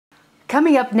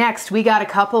Coming up next, we got a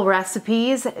couple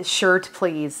recipes, sure to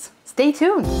please. Stay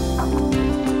tuned.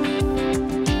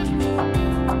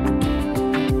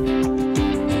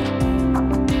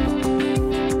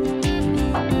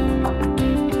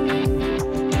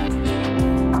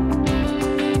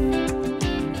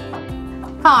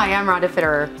 Hi, I'm Rhonda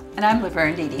Fitterer. And I'm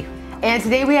Laverne Dede. And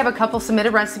today we have a couple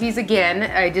submitted recipes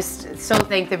again. I just so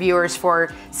thank the viewers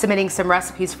for submitting some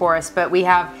recipes for us, but we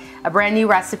have a brand new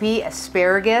recipe,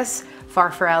 Asparagus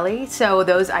Farfalle. So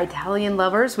those Italian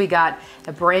lovers, we got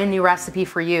a brand new recipe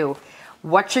for you.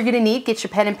 What you're gonna need, get your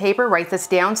pen and paper, write this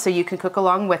down so you can cook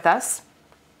along with us.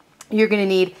 You're gonna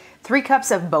need 3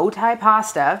 cups of Bowtie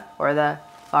pasta, or the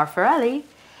Farfalle,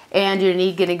 and you're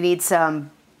gonna need some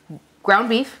ground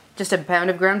beef, just a pound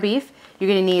of ground beef. You're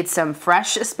gonna need some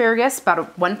fresh asparagus,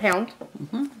 about 1 pound.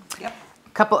 Yep.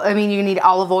 You're gonna need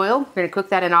olive oil. You're gonna cook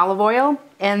that in olive oil.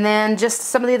 And then just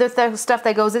some of the other stuff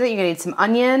that goes in it. You're gonna need some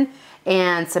onion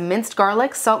and some minced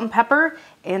garlic, salt and pepper,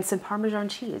 and some Parmesan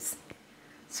cheese.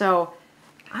 So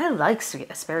I like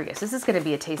asparagus. This is gonna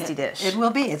be a tasty dish. It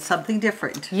will be, it's something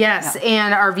different. Yes, Yeah.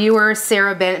 and our viewer,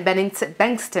 Sarah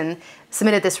Bankston,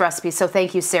 submitted this recipe, so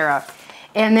thank you, Sarah.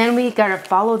 And then we gotta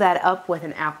follow that up with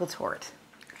an apple torte.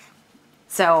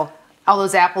 So all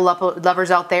those apple lovers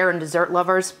out there and dessert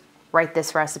lovers, write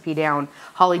this recipe down.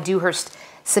 Holly Dewhurst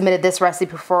submitted this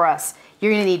recipe for us.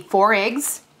 You're gonna need 4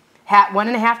 eggs,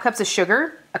 1½ cups of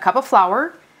sugar, a cup of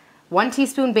flour, 1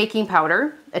 teaspoon baking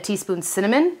powder, a teaspoon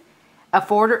cinnamon, a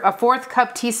 1/4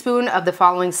 cup teaspoon of the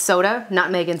following soda,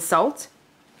 nutmeg and salt,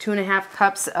 2½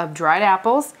 cups of dried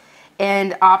apples,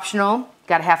 and optional,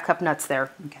 got a ½ cup nuts there.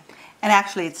 Okay. And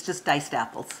actually it's just diced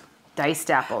apples.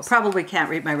 Diced apples. Probably can't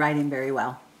read my writing very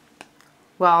well.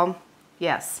 Well,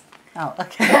 yes. Oh,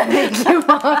 okay. Thank you,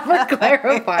 Mom, for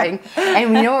clarifying.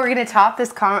 And you know what, we're gonna top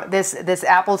this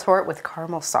apple torte with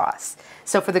caramel sauce.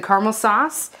 So for the caramel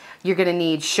sauce, you're gonna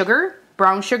need sugar,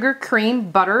 brown sugar, cream,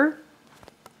 butter.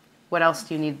 What else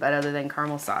do you need but other than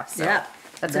caramel sauce? So yeah.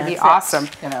 That's gonna be awesome.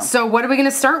 You know. So what are we gonna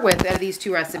start with out of these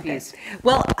 2 recipes? Okay.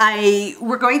 Well,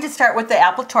 we're going to start with the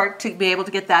apple torte to be able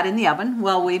to get that in the oven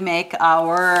while we make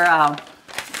our,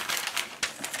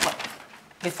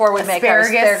 before we make our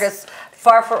asparagus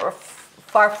Bowtie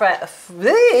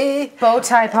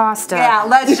pasta. Yeah,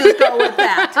 let's just go with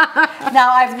that.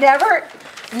 Now, I've never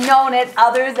known it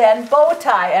other than bow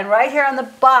tie, and right here on the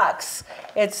box,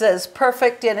 it says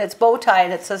perfect and it's bow tie,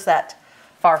 and it says that.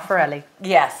 Farfalle.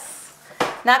 Yes.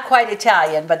 Not quite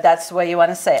Italian, but that's the way you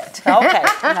want to say it. Okay,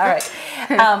 all right.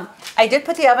 I did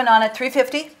put the oven on at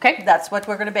 350. Okay. That's what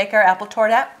we're going to bake our apple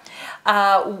torte at.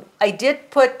 I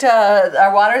did put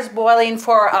our water's boiling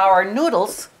for our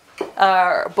noodles,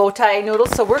 our bow tie noodles,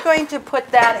 so we're going to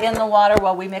put that in the water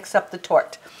while we mix up the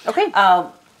torte. Okay.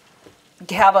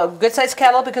 Have a good sized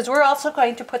kettle because we're also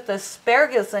going to put the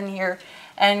asparagus in here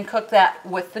and cook that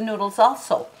with the noodles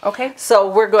also. Okay. So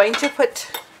we're going to put,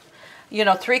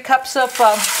 3 cups of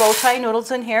bow tie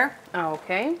noodles in here.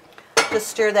 Okay. Just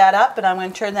stir that up, and I'm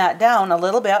going to turn that down a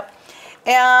little bit.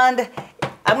 And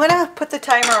I'm going to put the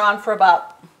timer on for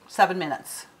about 7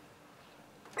 minutes.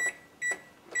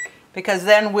 Because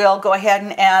then we'll go ahead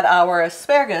and add our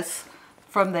asparagus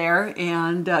from there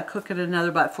and cook it another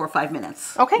about 4 or 5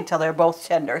 minutes. Okay. Until they're both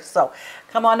tender. So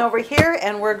come on over here,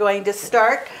 and we're going to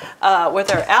start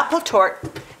with our apple torte.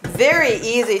 Very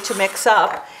easy to mix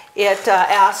up. It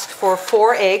asked for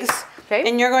 4 eggs. Okay.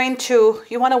 And you want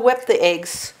to whip the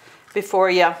eggs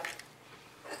before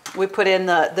we put in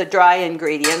the dry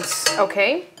ingredients.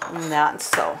 Okay. And that,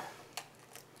 so.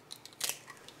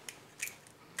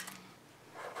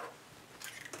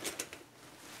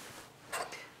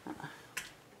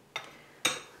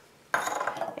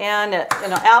 And,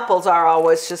 apples are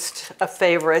always just a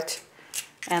favorite.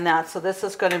 And that, so this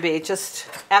is going to be just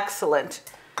excellent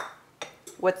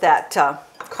with that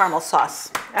caramel sauce.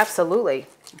 Absolutely.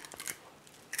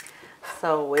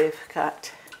 So we've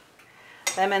got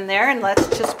them in there, and let's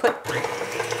just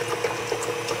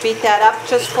beat that up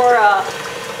just for a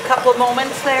couple of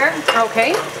moments there.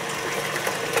 Okay.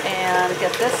 And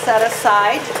get this set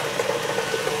aside.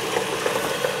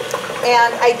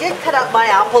 And I did cut up my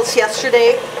apples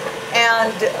yesterday,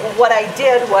 and what I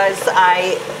did was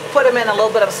I put them in a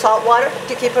little bit of salt water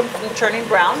to keep them from turning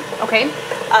brown. Okay.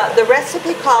 The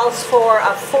recipe calls for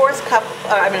a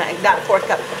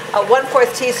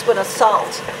 1/4 teaspoon of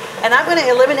salt. And I'm going to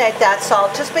eliminate that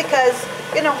salt just because,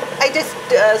 I just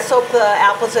soak the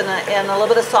apples in a little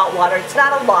bit of salt water. It's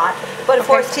not a lot, but a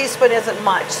 1/4 teaspoon isn't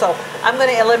much. So I'm going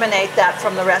to eliminate that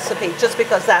from the recipe just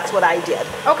because that's what I did.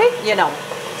 Okay.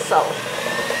 So.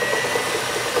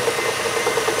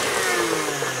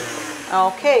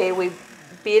 Okay, we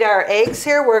beat our eggs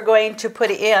here, we're going to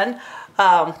put in,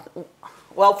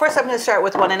 well, first I'm going to start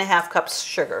with 1.5 cups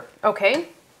sugar. Okay.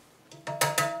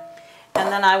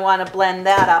 And then I want to blend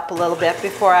that up a little bit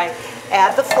before I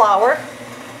add the flour.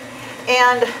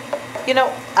 And, you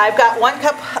know, I've got 1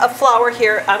 cup of flour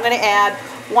here. I'm going to add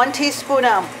 1 teaspoon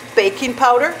of baking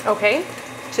powder. Okay.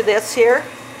 To this here.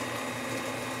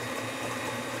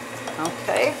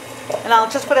 Okay. And I'll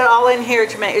just put it all in here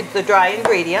to make the dry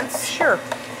ingredients. Sure.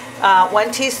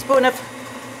 1 teaspoon of,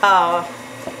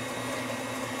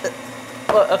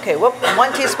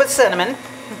 1 teaspoon cinnamon.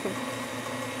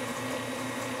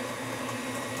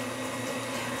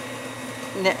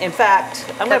 In fact,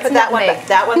 I'm going to put that one back.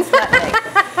 That one's nutmeg.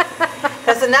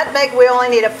 Because the nutmeg, we only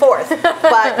need 1/4,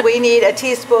 but we need a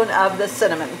teaspoon of the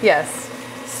cinnamon. Yes.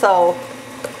 So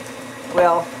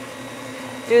we'll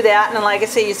do that. And like I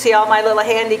say, you see all my little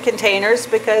handy containers,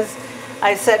 because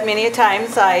I said many a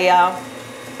times I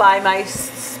buy my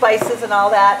spices and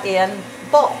all that in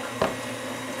bulk.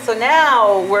 So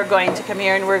now we're going to come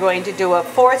here and we're going to do a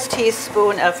 1/4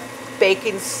 teaspoon of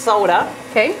baking soda.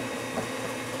 Okay.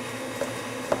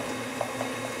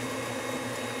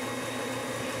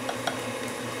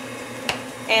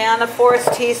 And a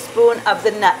 1/4 teaspoon of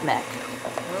the nutmeg.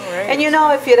 All right. And you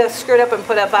know, if you'd have screwed up and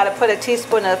put a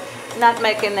teaspoon of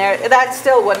nutmeg in there, that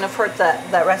still wouldn't have hurt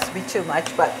that recipe too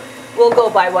much, but we'll go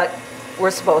by what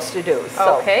we're supposed to do.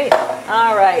 So, okay.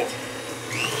 All right.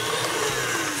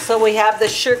 So we have the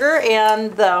sugar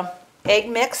and the egg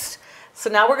mixed. So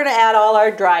now we're going to add all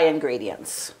our dry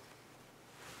ingredients.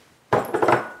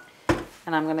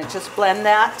 And I'm going to just blend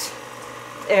that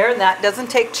there, and that doesn't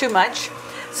take too much.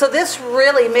 So this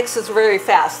really mixes very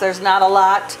fast. There's not a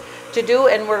lot to do,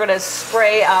 and we're going to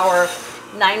spray our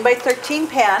 9x13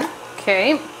 pan.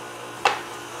 Okay.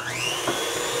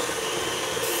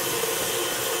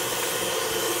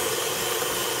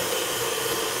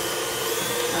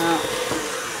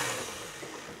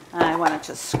 I want to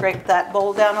just scrape that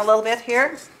bowl down a little bit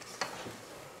here.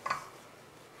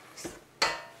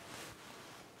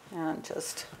 And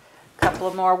just a couple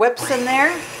of more whips in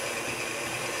there.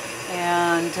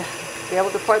 And be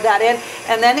able to pour that in.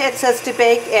 And then it says to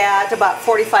bake at about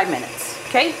 45 minutes.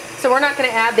 Okay, so we're not going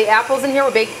to add the apples in here.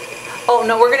 We're baking. Oh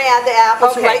no, we're going to add the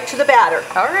apples right to the batter.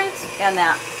 All right. And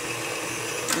that.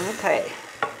 Okay.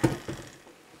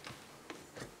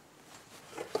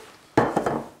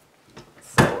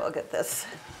 So we'll get this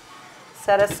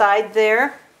set aside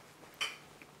there.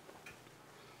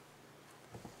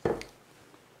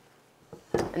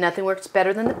 And nothing works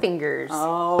better than the fingers.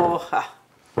 Oh,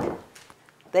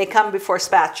 they come before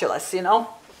spatulas, you know.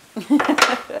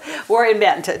 Were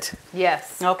invented.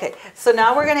 Yes. Okay, so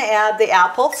now we're going to add the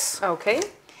apples. Okay.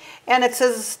 And it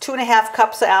says 2.5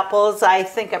 cups of apples. I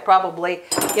think I probably,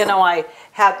 you know, I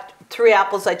have 3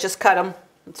 apples. I just cut them.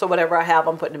 So whatever I have,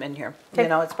 I'm putting them in here. Okay. You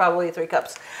know, it's probably 3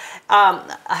 cups. A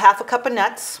 1/2 cup of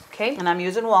nuts. Okay. And I'm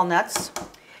using walnuts.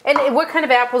 And what kind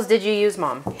of apples did you use,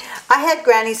 Mom? I had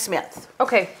Granny Smith.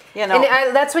 Okay. You know.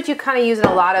 And that's what you kind of use in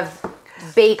a lot of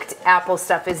baked apple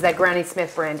stuff, is that Granny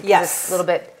Smith brand. Yes. It's a little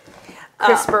bit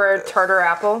crisper, tartar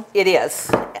apple. It is.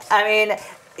 I mean,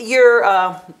 your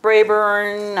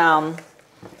Braeburn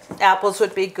apples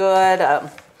would be good.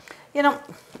 You know,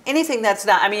 anything that's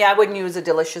not, I mean, I wouldn't use a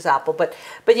delicious apple, but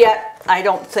yet I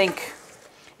don't think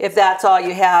if that's all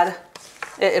you had,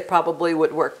 it probably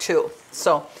would work too.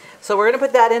 So we're going to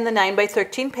put that in the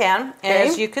 9x13 pan. And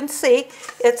as you can see,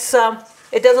 it's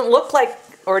it doesn't look like,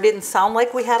 or it didn't sound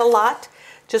like we had a lot,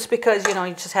 just because, you know,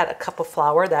 you just had a cup of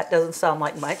flour. That doesn't sound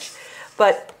like much.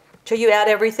 But till you add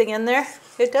everything in there,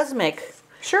 it does make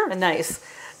a nice.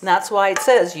 And that's why it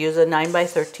says use a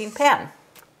 9x13 pan,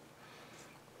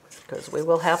 because we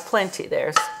will have plenty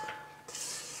there.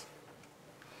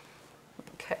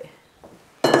 Okay,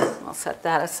 I'll set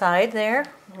that aside there.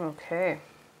 Okay.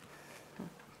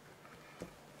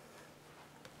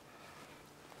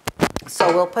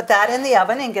 So we'll put that in the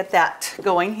oven and get that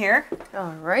going here.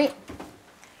 All right.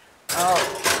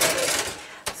 Okay.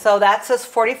 So that says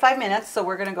 45 minutes, so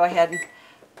we're going to go ahead and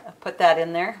put that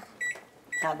in there.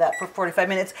 Add that for 45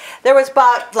 minutes. There was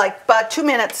about 2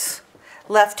 minutes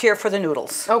left here for the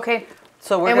noodles. Okay.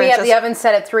 So we're and we have the oven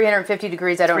set at 350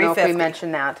 degrees. I don't know if we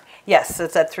mentioned that. Yes,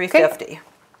 it's at 350.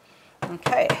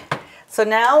 Okay. So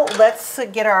now let's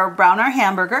brown our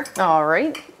hamburger. All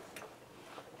right.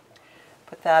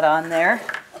 Put that on there.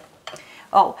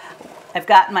 Oh, I've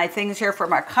got my things here for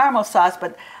my caramel sauce,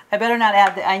 but I better not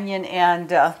add the onion and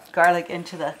garlic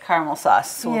into the caramel sauce.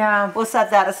 So we'll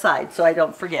set that aside so I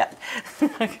don't forget.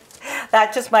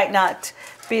 That just might not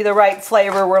be the right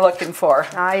flavor we're looking for.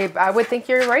 I would think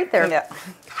you're right there. Yeah.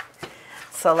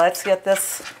 So let's get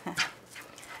this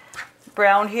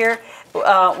brown here.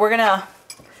 We're gonna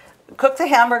cook the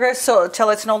hamburger till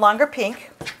it's no longer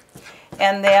pink,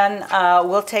 and then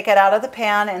we'll take it out of the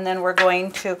pan, and then we're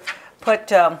going to put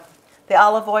the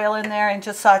olive oil in there and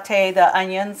just saute the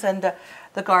onions and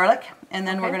the garlic, and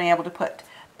then we're going to be able to put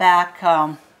back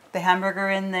the hamburger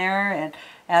in there and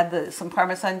add some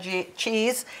Parmesan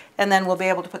cheese, and then we'll be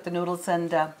able to put the noodles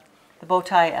and the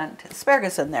Bowtie and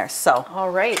asparagus in there. So, all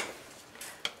right.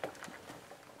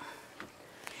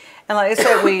 And like I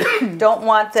said, we don't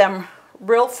want them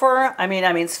real firm. I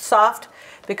mean soft,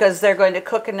 because they're going to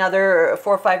cook another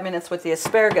 4 or 5 minutes with the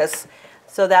asparagus.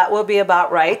 So that will be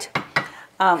about right.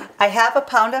 I have a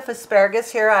pound of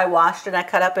asparagus here. I washed and I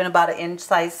cut up in about 1-inch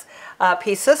size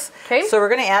pieces. Okay. So we're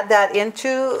going to add that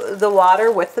into the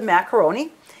water with the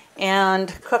macaroni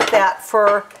and cook that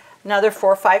for another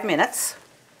 4 or 5 minutes.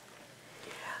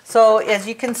 So as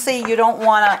you can see, you don't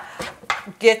want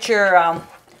to get your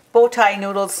Bowtie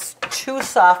noodles too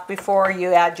soft before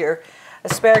you add your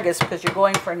asparagus, because you're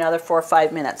going for another 4 or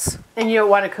 5 minutes. And you don't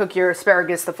want to cook your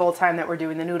asparagus the full time that we're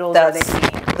doing the noodles?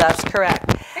 That's correct.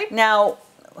 Okay. Now,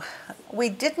 we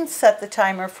didn't set the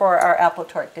timer for our apple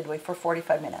tart, did we, for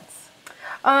 45 minutes?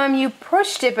 You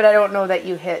pushed it, but I don't know that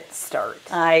you hit start.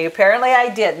 Apparently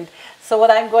I didn't. So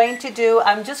what I'm going to do,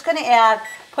 I'm just going to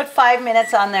put 5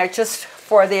 minutes on there just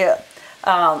for the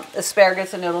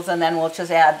asparagus and noodles, and then we'll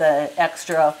just add the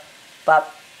extra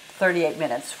about 38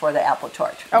 minutes for the apple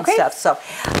tart and stuff. So,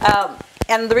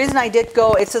 and the reason I did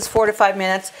go, it says 4 to 5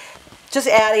 minutes, just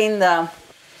adding the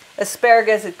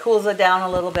asparagus, it cools it down a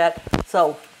little bit.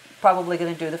 So probably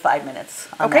going to do the 5 minutes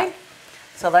on that.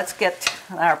 So let's get,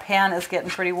 our pan is getting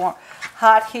pretty warm,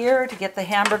 hot here to get the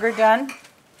hamburger done.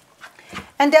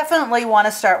 And definitely want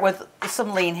to start with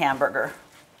some lean hamburger.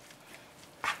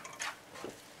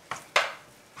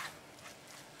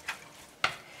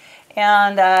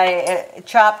 And I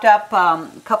chopped up a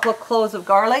couple of cloves of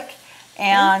garlic,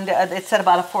 and it said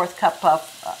about a 1/4 cup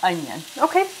of onion.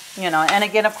 Okay. You know, and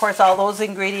again, of course, all those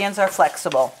ingredients are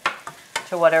flexible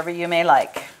to whatever you may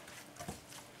like.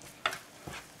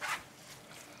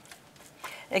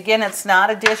 Again, it's not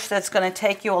a dish that's going to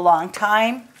take you a long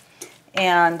time,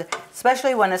 and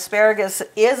especially when asparagus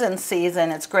is in season,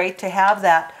 it's great to have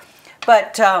that.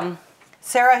 But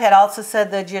Sarah had also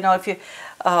said that, you know, if you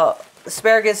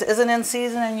asparagus isn't in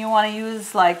season and you want to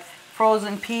use like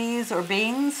frozen peas or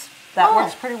beans, that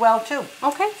works pretty well too.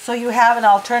 Okay. So you have an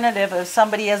alternative if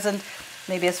somebody isn't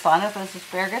maybe as fond of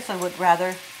asparagus and would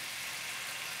rather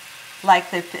like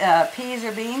the peas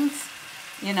or beans,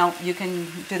 you know, you can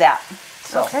do that.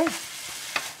 So. Okay.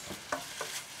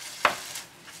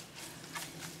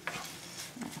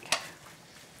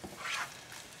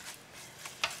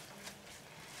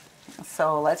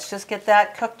 So let's just get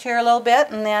that cooked here a little bit,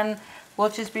 and then we'll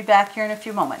just be back here in a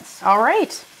few moments. All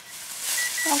right.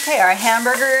 Okay, our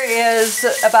hamburger is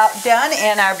about done,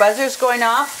 and our buzzer's going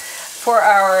off for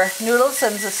our noodles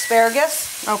and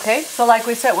asparagus. Okay. So like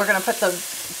we said, we're going to put the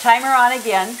timer on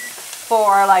again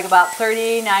for like about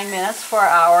 39 minutes for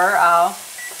our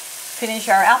finish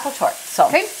our apple tart. So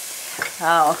okay.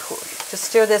 Just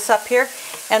stir this up here,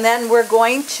 and then we're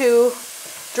going to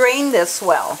drain this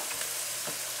well.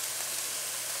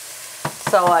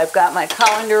 So I've got my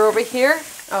colander over here.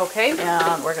 Okay.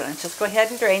 And we're going to just go ahead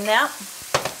and drain that.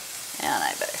 And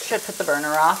I should put the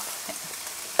burner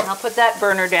off. I'll put that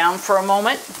burner down for a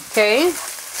moment. Okay.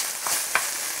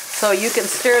 So you can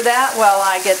stir that while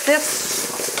I get this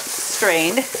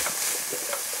strained.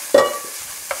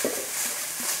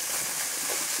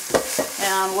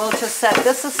 And we'll just set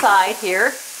this aside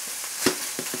here.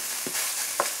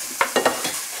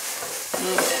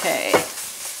 Okay.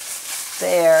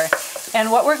 There. And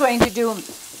what we're going to do,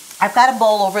 I've got a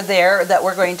bowl over there that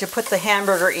we're going to put the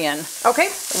hamburger in. Okay.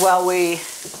 While we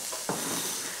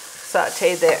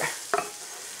saute there.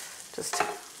 Just.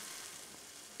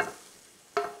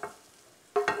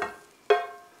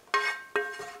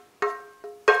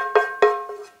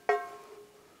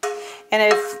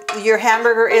 And if your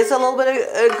hamburger is a little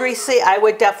bit greasy, I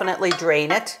would definitely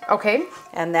drain it. Okay.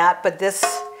 And that, but this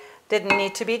didn't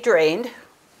need to be drained.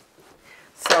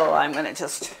 So I'm going to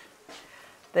just,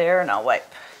 there, and I'll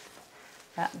wipe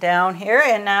that down here.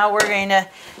 And now we're going to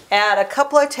add a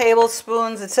couple of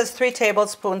tablespoons, it says 3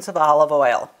 tablespoons of olive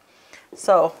oil.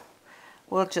 So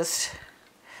we'll just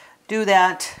do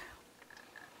that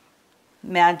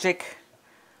magic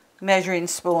measuring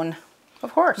spoon.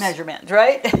 Of course. Measurement,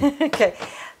 right? Okay.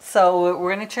 So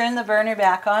we're going to turn the burner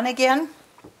back on again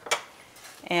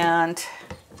and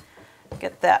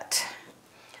get that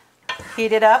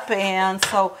heated up. And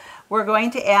so we're going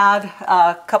to add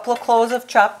a couple of cloves of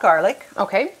chopped garlic.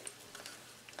 Okay.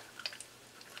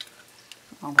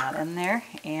 All that in there.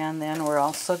 And then we're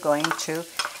also going to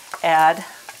add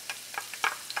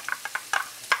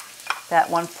that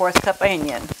 1/4 cup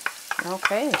onion.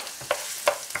 Okay.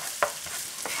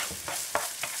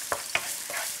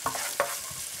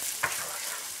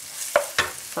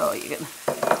 So you can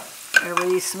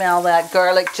really smell that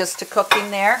garlic just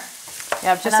cooking there.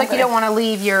 Yeah, just like you don't want to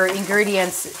leave your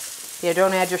ingredients, you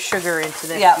don't add your sugar into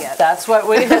this yet. That's what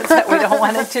we don't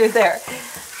want to do there.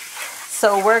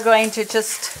 So we're going to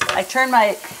I turn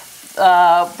my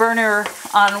burner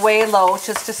on way low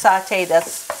just to saute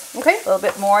this a little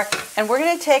bit more. And we're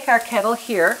going to take our kettle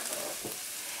here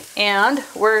and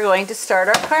we're going to start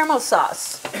our caramel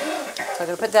sauce. So I'm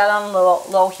going to put that on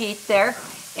low heat there.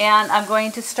 And I'm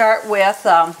going to start with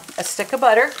a stick of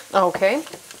butter. Okay.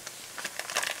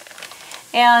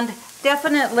 And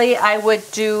definitely I would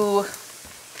do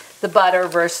the butter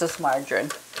versus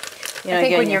margarine. I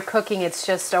think when you're cooking, it's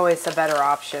just always a better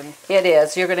option. It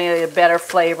is. You're going to get a better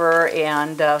flavor,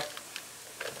 and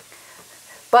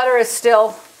butter is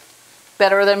still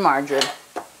better than margarine.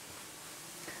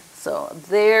 So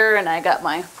there, and I got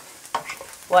my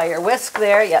wire whisk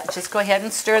there. Yep, just go ahead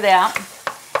and stir that.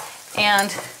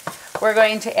 And we're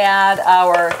going to add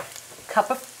our cup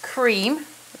of cream.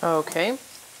 Okay.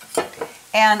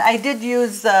 And I did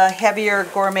use the heavier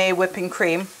gourmet whipping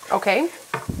cream. Okay.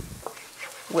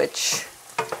 Which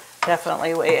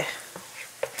definitely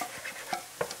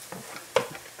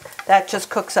that just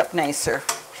cooks up nicer.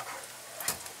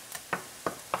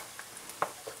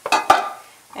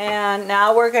 And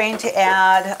now we're going to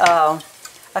add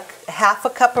half a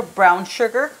cup of brown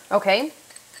sugar. Okay.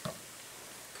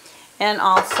 And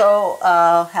also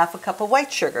half a cup of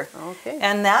white sugar. Okay.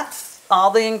 And that's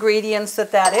all the ingredients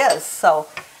that is. So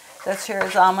this here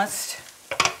is almost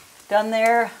done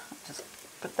there. Just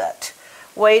put that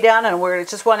way down, and we're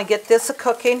just want to get this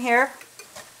cooking here.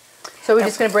 So we're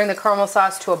just going to bring the caramel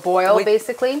sauce to a boil,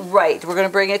 basically? Right. We're going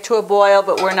to bring it to a boil,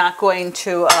 but we're not going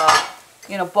to,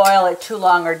 boil it too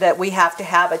long, or that we have to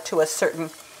have it to a certain,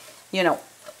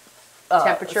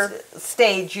 temperature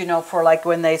stage, for like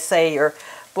when they say you're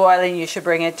boiling, you should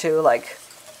bring it to like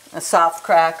a soft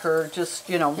crack, or just,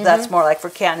 that's more like for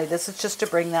candy. This is just to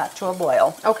bring that to a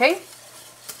boil. Okay.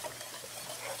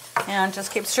 And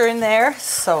just keep stirring there.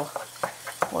 So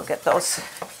we'll get those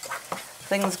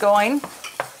things going.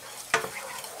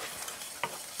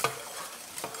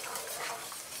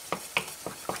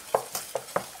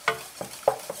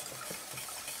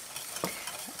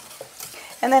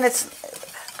 And then it's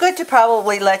good to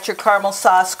probably let your caramel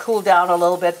sauce cool down a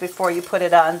little bit before you put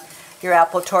it on your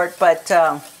apple tort. But,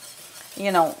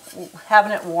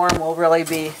 having it warm will really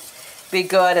be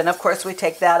good. And of course we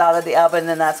take that out of the oven,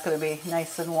 and that's going to be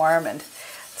nice and warm. And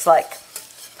it's like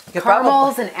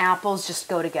caramels and apples just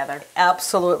go together.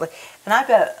 Absolutely. And I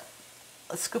bet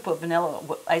a scoop of vanilla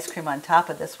ice cream on top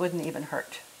of this wouldn't even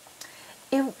hurt.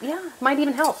 Might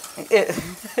even help.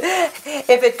 If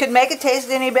it could make it taste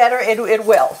any better, it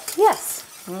will. Yes.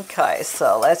 Okay,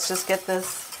 so let's just get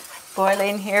this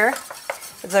boiling here.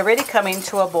 It's already coming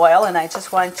to a boil, and I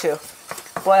just want to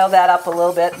boil that up a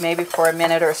little bit, maybe for a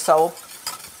minute or so.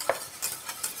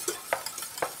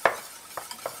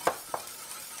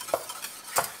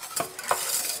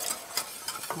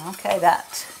 Okay,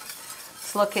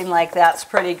 it's looking like that's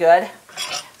pretty good.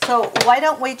 So why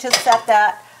don't we just set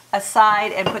that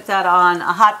aside and put that on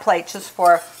a hot plate just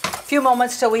for a few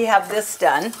moments till we have this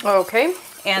done. Okay.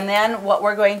 And then what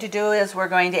we're going to do is we're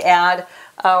going to add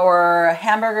our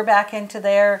hamburger back into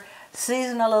there,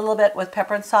 season a little bit with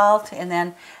pepper and salt, and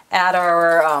then add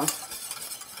our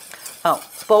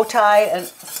bow tie and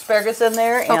asparagus in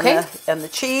there, and the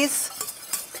cheese.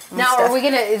 Now,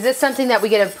 is this something that we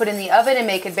get to put in the oven and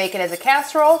bake it as a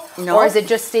casserole? No. Or is it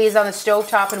just stays on the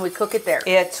stovetop and we cook it there?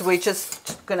 We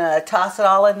just going to toss it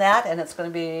all in that, and it's going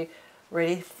to be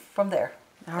ready from there.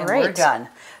 All right. We're done.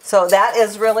 So that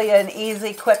is really an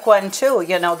easy, quick one too.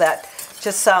 That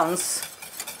just sounds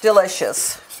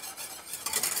delicious.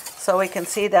 So we can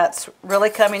see that's really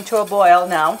coming to a boil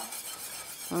now.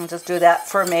 We'll just do that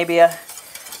for maybe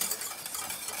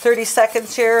 30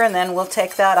 seconds here, and then we'll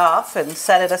take that off and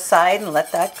set it aside and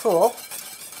let that cool.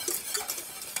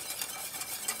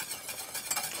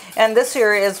 And this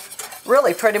here is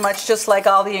really pretty much just like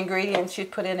all the ingredients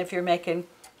you'd put in if you're making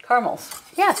caramels.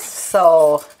 Yes.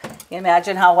 So you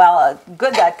imagine how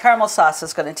good that caramel sauce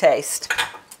is going to taste.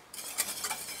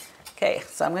 Okay,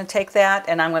 so I'm going to take that,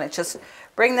 and I'm going to just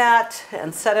bring that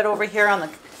and set it over here on the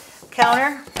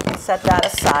counter. Set that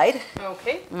aside.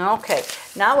 Okay. Okay.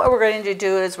 Now what we're going to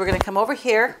do is we're going to come over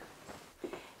here,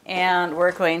 and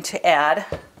we're going to add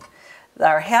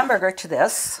our hamburger to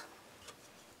this.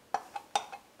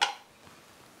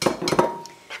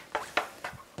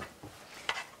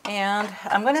 And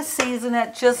I'm going to season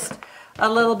it just a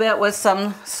little bit with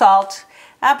some salt.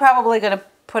 I'm probably going to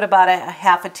put about a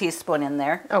half a teaspoon in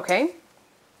there. Okay.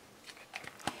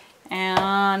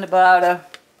 And about a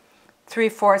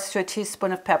 3/4 to a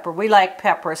teaspoon of pepper. We like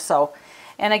pepper, so.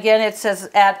 And again, it says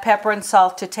add pepper and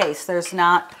salt to taste. There's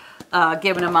not a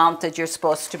given amount that you're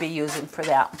supposed to be using for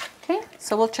that. Okay.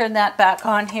 So we'll turn that back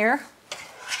on here.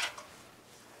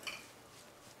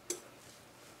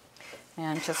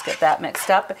 And just get that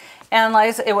mixed up. And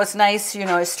like it was nice, you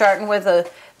know, starting with a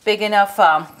big enough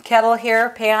kettle here,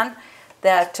 pan,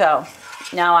 that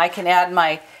now I can add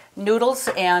my noodles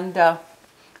and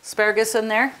asparagus in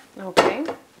there. Okay.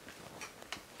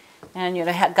 And you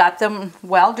know, got them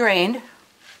well drained.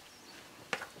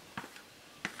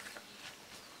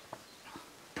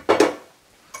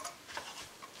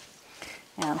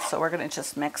 And so we're going to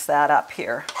just mix that up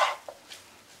here.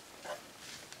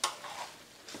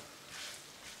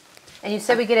 And you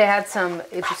said we get to add some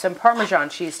Parmesan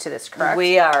cheese to this, correct?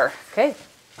 We are. Okay.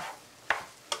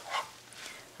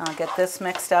 I'll get this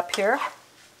mixed up here.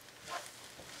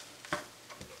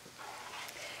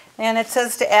 And it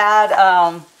says to add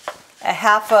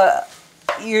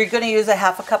you're going to use a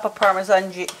half a cup of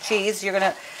Parmesan cheese. You're going to,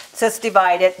 it says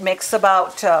divide it, mix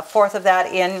about a fourth of that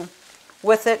in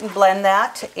with it and blend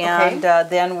that. And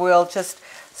then we'll just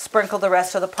sprinkle the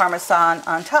rest of the Parmesan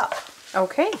on top.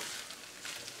 Okay.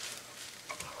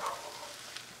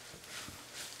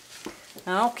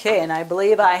 Okay, and I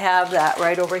believe I have that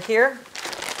right over here.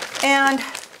 And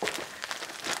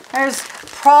there's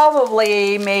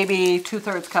probably maybe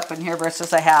 2/3 cup in here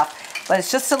versus a half, but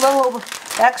it's just a little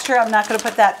extra. I'm not going to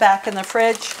put that back in the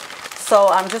fridge, so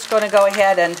I'm just going to go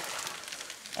ahead and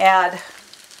add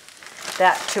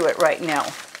that to it right now,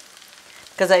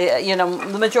 because you know,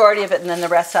 the majority of it, and then the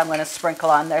rest I'm going to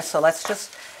sprinkle on there. So let's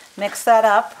just mix that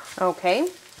up. Okay.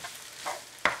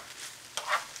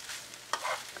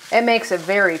 It makes a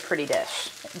very pretty dish.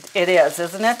 It is,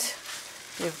 isn't it?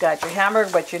 You've got your hamburger,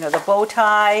 but you know, the bow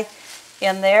tie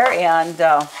in there, and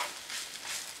the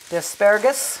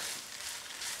asparagus.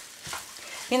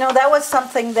 You know, that was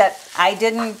something that I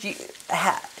didn't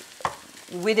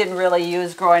we didn't really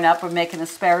use growing up of making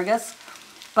asparagus,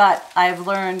 but I've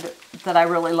learned that I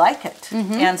really like it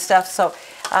and stuff, so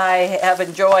I have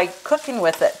enjoyed cooking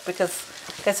with it, because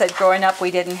like I said, growing up we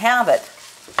didn't have it.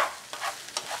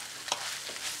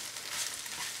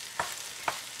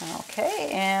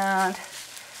 Okay, and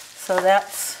so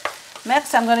that's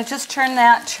mixed. I'm going to just turn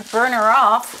that burner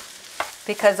off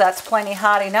because that's plenty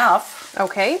hot enough.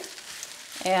 Okay.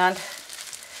 And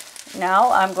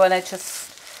now I'm going to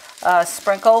just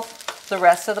sprinkle the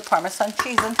rest of the Parmesan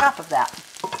cheese on top of that.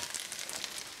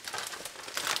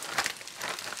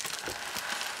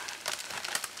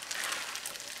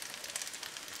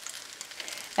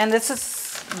 And this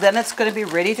is, then it's going to be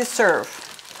ready to serve.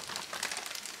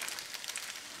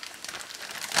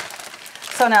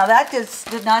 So now that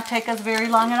did not take us very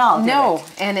long at all, did No,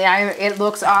 it? and it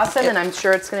looks awesome, and I'm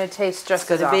sure it's going to taste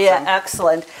just as awesome. It's going to be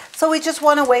excellent. So we just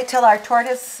want to wait till our torte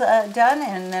is done,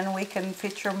 and then we can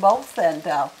feature them both and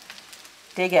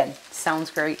dig in.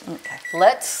 Sounds great. Okay.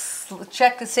 Let's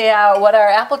check to see what our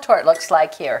apple torte looks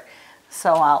like here.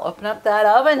 So I'll open up that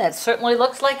oven. It certainly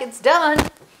looks like it's done.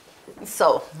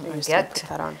 So Just get put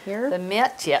that on here. the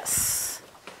mitt, yes.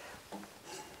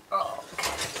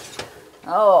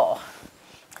 Oh.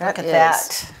 Look at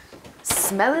that.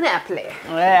 Smelling apple.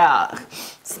 Yeah.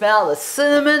 Smell the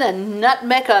cinnamon and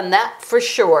nutmeg on that for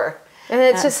sure. And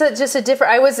it's just a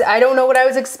different, I don't know what I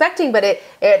was expecting, but it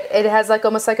has like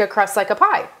almost like a crust like a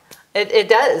pie. It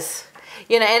does.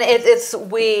 You know, and it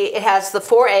has the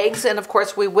 4 eggs, and of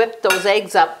course we whipped those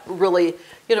eggs up really,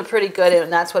 you know, pretty good,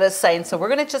 and that's what it's saying. So we're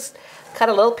going to just cut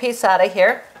a little piece out of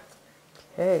here.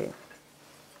 Okay.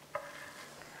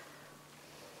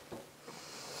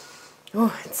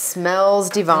 Oh, it smells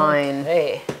divine.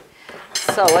 Okay.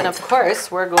 So, and of course,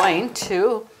 we're going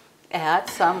to add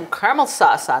some caramel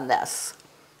sauce on this.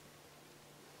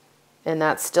 And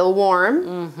that's still warm.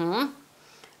 Mm-hmm.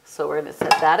 So we're going to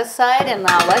set that aside, and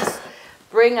now let's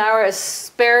bring our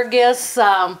asparagus,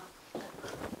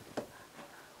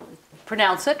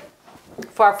 pronounce it,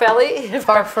 farfalle.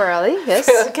 Farfalle, yes.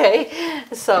 Okay,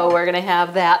 so we're going to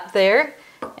have that there,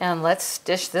 and let's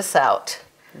dish this out.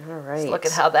 All right. Let's look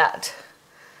at how that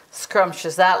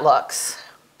scrumptious that looks.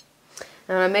 I'm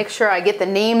going to make sure I get the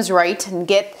names right and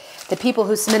get the people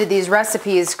who submitted these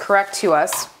recipes correct to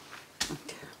us.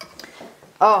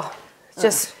 Oh,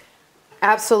 just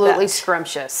absolutely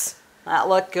scrumptious. That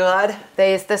looked good.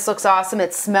 This looks awesome.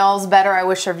 It smells better. I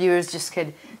wish our viewers just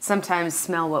could sometimes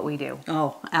smell what we do.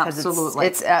 Oh, absolutely.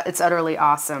 It's utterly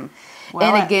awesome.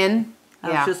 Well, and again, I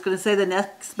was just going to say the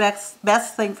next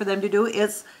best thing for them to do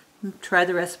is try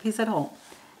the recipes at home.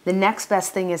 The next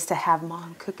best thing is to have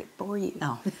Mom cook it for you.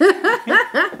 Oh.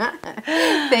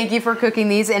 Thank you for cooking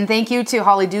these, and thank you to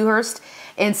Holly Dewhurst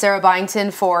and Sarah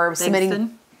Byington for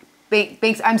submitting.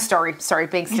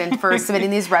 Bankston for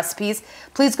submitting these recipes.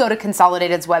 Please go to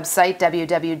Consolidated's website,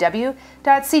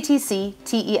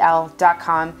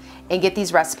 www.ctctel.com, and get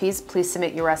these recipes. Please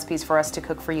submit your recipes for us to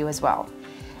cook for you as well.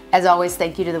 As always,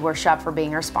 thank you to the Workshop for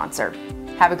being our sponsor.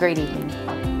 Have a great evening.